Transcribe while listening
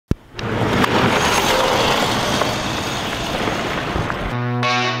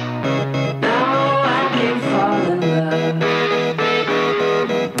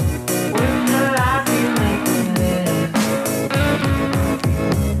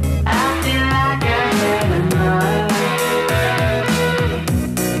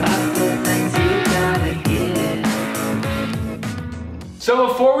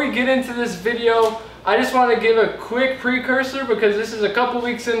into this video, I just want to give a quick precursor because this is a couple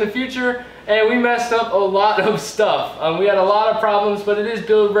weeks in the future and we messed up a lot of stuff. We had a lot of problems, but it is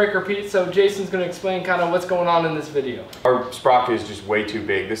build, break, repeat, so Jason's going to explain kind of what's going on in this video. Our sprocket is just way too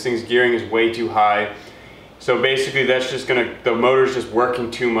big. This thing's gearing is way too high. So basically that's just the motor's just working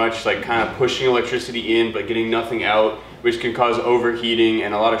too much, like kind of pushing electricity in but getting nothing out, which can cause overheating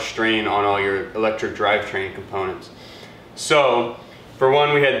and a lot of strain on all your electric drivetrain components. So for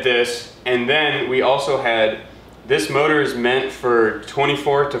one, we had this, and then we also had, this motor is meant for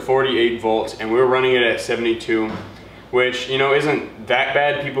 24 to 48 volts and we were running it at 72, which, you know, isn't that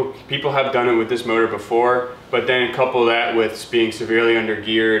bad. People have done it with this motor before, but then couple that with being severely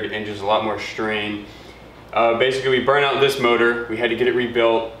undergeared and just a lot more strain. Basically, we burned out this motor, we had to get it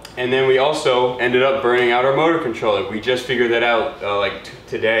rebuilt, and then we also ended up burning out our motor controller. We just figured that out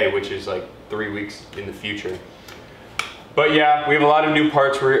today, which is like 3 weeks in the future. But yeah, we have a lot of new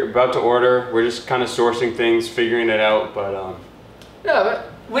parts we're about to order. We're just kind of sourcing things, figuring it out, but yeah,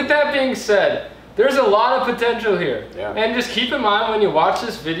 but with that being said, there's a lot of potential here. Yeah. And just keep in mind when you watch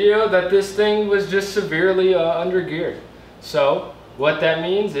this video that this thing was just severely undergeared. So what that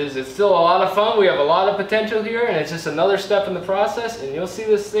means is it's still a lot of fun. We have a lot of potential here, and it's just another step in the process, and you'll see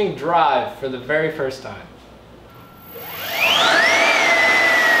this thing drive for the very first time.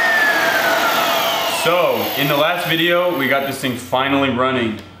 So, in the last video, we got this thing finally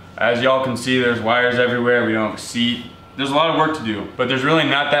running. As y'all can see, there's wires everywhere, we don't have a seat. There's a lot of work to do, but there's really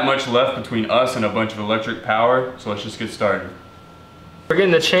not that much left between us and a bunch of electric power, so let's just get started. We're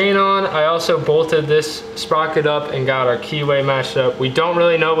getting the chain on. I also bolted this sprocket up and got our keyway matched up. We don't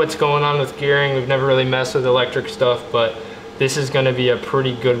really know what's going on with gearing. We've never really messed with electric stuff, but this is gonna be a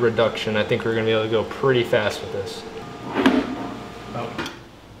pretty good reduction. I think we're gonna be able to go pretty fast with this.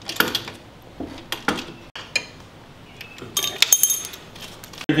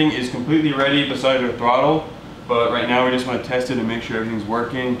 Everything is completely ready besides our throttle, but right now we just want to test it and make sure everything's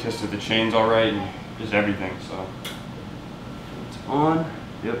working, test if the chain's all right, and just everything, so. It's on,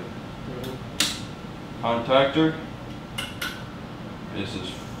 yep. Contactor. This is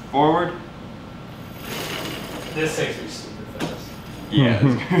forward. This takes me super fast. Yeah.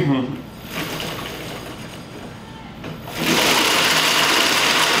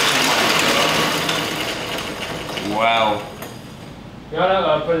 Wow. You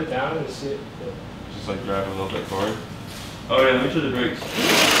wanna put it down and see it? Just like drive a little bit forward. Oh yeah, make sure the brakes.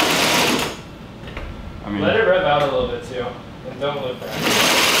 I mean, let it rev out a little bit too, and don't look back.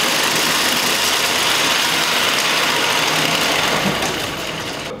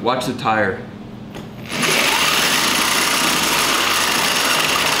 Watch the tire.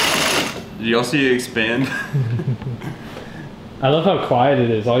 Did y'all see it expand? I love how quiet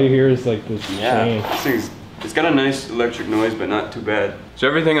it is. All you hear is like this chain. This thing's, it's got a nice electric noise, but not too bad. So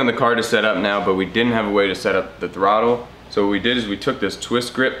everything on the Kart is set up now, but we didn't have a way to set up the throttle. So what we did is we took this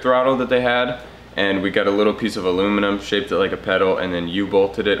twist grip throttle that they had, and we got a little piece of aluminum, shaped it like a pedal, and then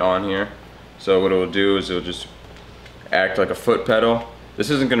U-bolted it on here. So what it will do is it'll just act like a foot pedal.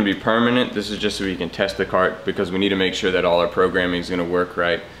 This isn't gonna be permanent, this is just so we can test the Kart because we need to make sure that all our programming is gonna work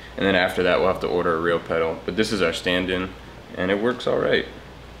right. And then after that, we'll have to order a real pedal. But this is our stand-in, and it works all right.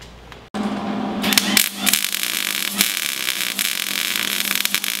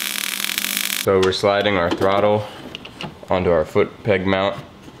 So we're sliding our throttle onto our foot peg mount.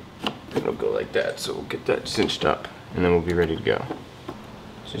 It'll go like that, so we'll get that cinched up, and then we'll be ready to go.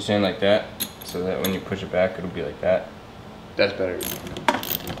 So you're saying like that, so that when you push it back, it'll be like that. That's better.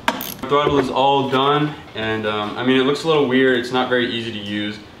 The throttle is all done, and I mean, it looks a little weird. It's not very easy to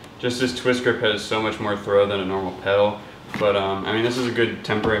use. Just this twist grip has so much more throw than a normal pedal. But I mean, this is a good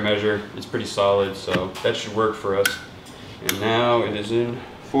temporary measure. It's pretty solid, so that should work for us. And now it is in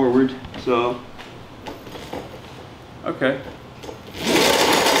forward, so okay.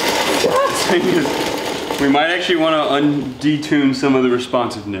 We might actually want to detune some of the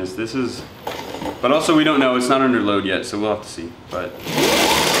responsiveness. This is, but also we don't know. It's not under load yet, so we'll have to see. But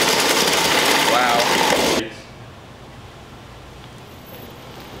wow,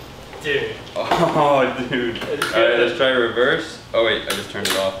 dude. Oh, dude. All right, let's try reverse. Oh wait, I just turned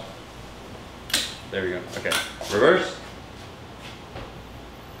it off. There we go. Okay, reverse.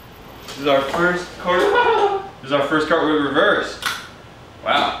 This is our first Kart. This is our first Kart with reverse.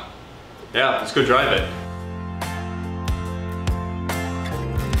 Wow. Yeah, let's go drive it.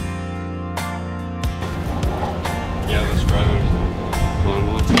 Yeah, let's drive it. Come on,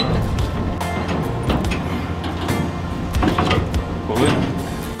 one, two. Pull it.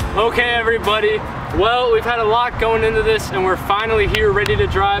 Okay, everybody. Well, we've had a lot going into this, and we're finally here ready to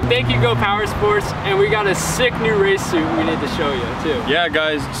drive. Thank you, Go Power Sports, and we got a sick new race suit we need to show you, too. Yeah,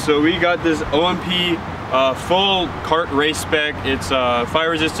 guys, so we got this OMP full kart race spec. It's fire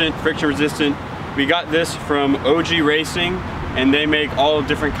resistant, friction resistant. We got this from OG Racing, and they make all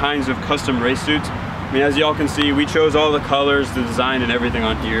different kinds of custom race suits. I mean, as y'all can see, we chose all the colors, the design, and everything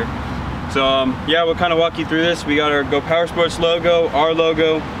on here. So yeah, we'll kind of walk you through this. We got our Go Power Sports logo, our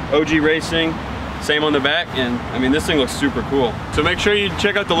logo, OG Racing, same on the back, and I mean, this thing looks super cool. So make sure you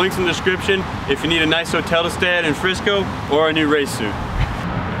check out the links in the description if you need a nice hotel to stay at in Frisco or a new race suit.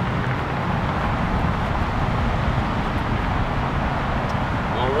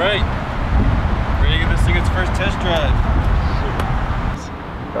 All right, ready to give this thing its first test drive.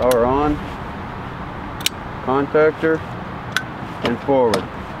 Power on, contactor, and forward.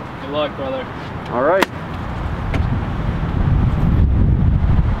 Good luck, brother. All right.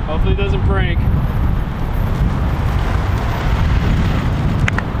 Hopefully it doesn't break. Okay.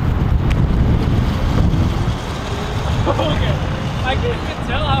 I can't even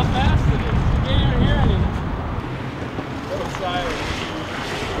tell how fast it is. You can't even hear anything. So silent.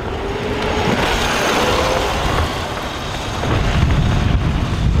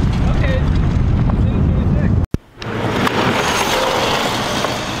 Okay.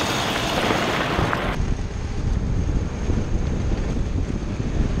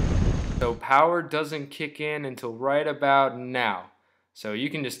 So power doesn't kick in until right about now. So you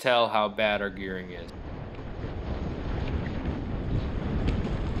can just tell how bad our gearing is.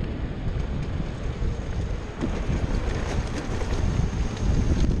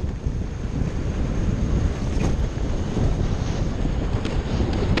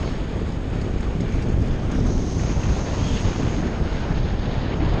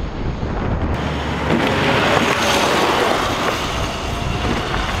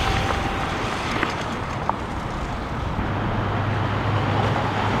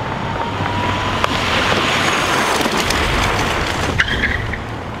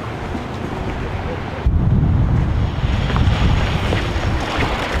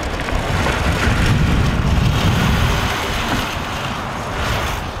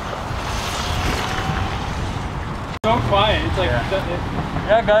 So quiet. It's like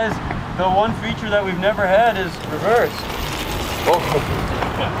Yeah, guys, the one feature that we've never had is reverse. Oh.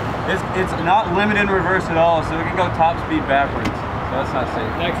 It's not limited in reverse at all, so we can go top speed backwards. So that's not safe.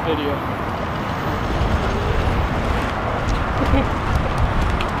 next video.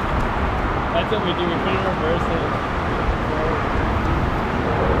 That's what we do. We put it in reverse and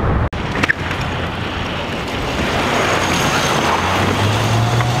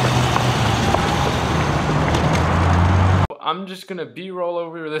I'm just gonna B-roll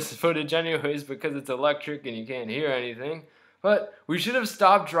over this footage anyways because it's electric and you can't hear anything. But we should have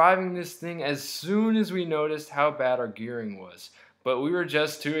stopped driving this thing as soon as we noticed how bad our gearing was. But we were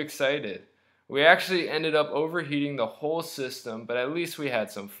just too excited. We actually ended up overheating the whole system, but at least we had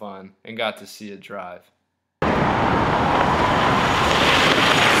some fun and got to see it drive.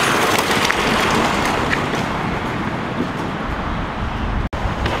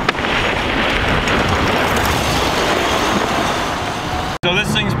 So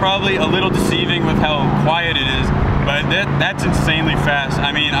this thing's probably a little deceiving with how quiet it is, but that's insanely fast.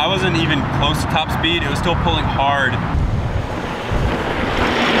 I mean, I wasn't even close to top speed. It was still pulling hard.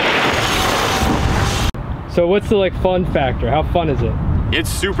 So what's the fun factor? How fun is it? It's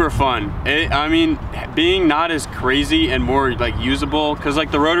super fun. I mean, being not as crazy and more usable, because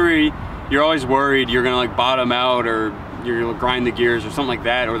the rotary, you're always worried you're gonna bottom out or you're gonna grind the gears or something like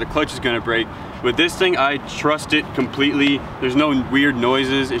that, or the clutch is gonna break. With this thing, I trust it completely. There's no weird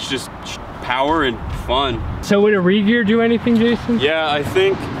noises. It's just power and fun. So would a re-gear do anything, Jason? Yeah, I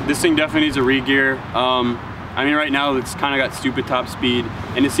think this thing definitely needs a re-gear. I mean, right now it's kind of got stupid top speed,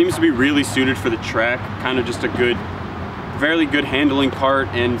 and it seems to be really suited for the track. Kind of just a fairly good handling kart,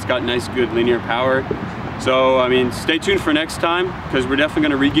 and it's got nice, good linear power. So, I mean, stay tuned for next time, because we're definitely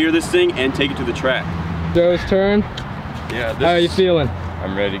gonna re-gear this thing and take it to the track. Joe's turn. Yeah. How are you feeling?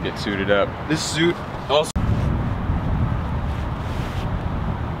 I'm ready to get suited up. This suit also.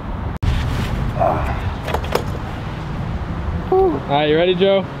 All right, you ready,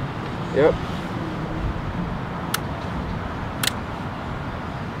 Joe? Yep.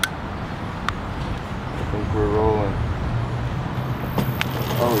 I think we're rolling.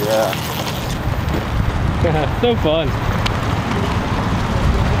 Oh yeah. So fun.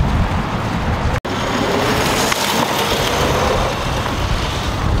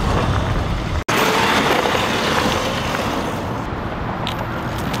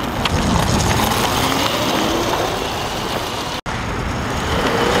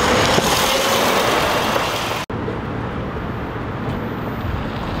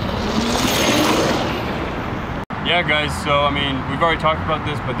 Yeah guys, so I mean, we've already talked about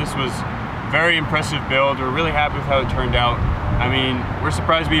this, but this was very impressive build. We're really happy with how it turned out. I mean, we're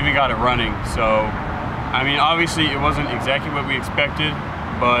surprised we even got it running. So, I mean, obviously it wasn't exactly what we expected,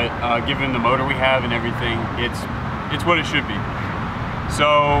 but given the motor we have and everything, it's what it should be.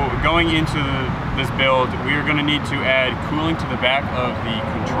 So going into this build, we are gonna need to add cooling to the back of the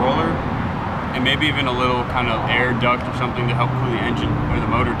controller and maybe even a little kind of air duct or something to help cool the engine or the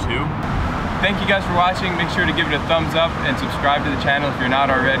motor too. Thank you guys for watching. Make sure to give it a thumbs up and subscribe to the channel if you're not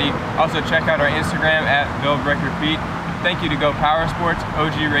already. Also check out our Instagram at BuildBreakRepeat. Thank you to Go Power Sports,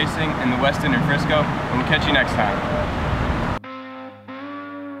 OG Racing, and the Weston in Frisco, and we'll catch you next time.